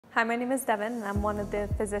Hi, my name is Devon, and I'm one of the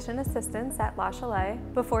physician assistants at Chele.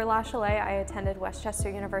 Before Chele, I attended Westchester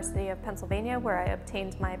University of Pennsylvania, where I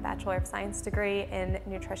obtained my Bachelor of Science degree in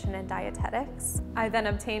Nutrition and Dietetics. I then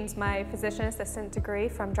obtained my physician assistant degree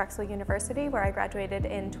from Drexel University, where I graduated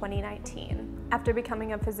in 2019. After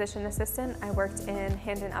becoming a physician assistant, I worked in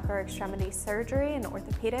hand and upper extremity surgery and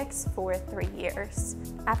orthopedics for 3 years.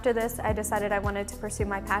 After this, I decided I wanted to pursue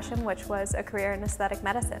my passion, which was a career in aesthetic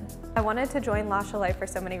medicine. I wanted to join Chele for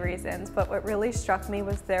so many reasons, but what really struck me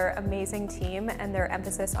was their amazing team and their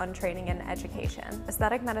emphasis on training and education.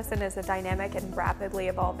 Aesthetic medicine is a dynamic and rapidly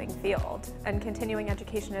evolving field, and continuing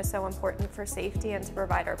education is so important for safety and to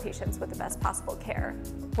provide our patients with the best possible care.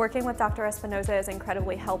 Working with Dr. Espinoza is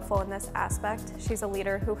incredibly helpful in this aspect. She's a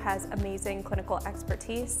leader who has amazing clinical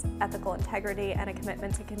expertise, ethical integrity, and a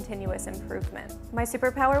commitment to continuous improvement. My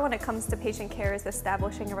superpower when it comes to patient care is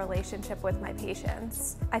establishing a relationship with my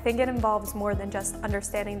patients. I think it involves more than just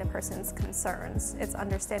understanding the person's concerns. It's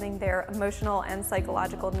understanding their emotional and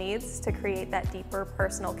psychological needs to create that deeper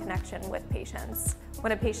personal connection with patients.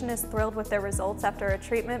 When a patient is thrilled with their results after a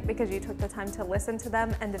treatment because you took the time to listen to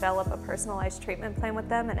them and develop a personalized treatment plan with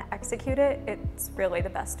them and execute it, it's really the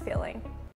best feeling.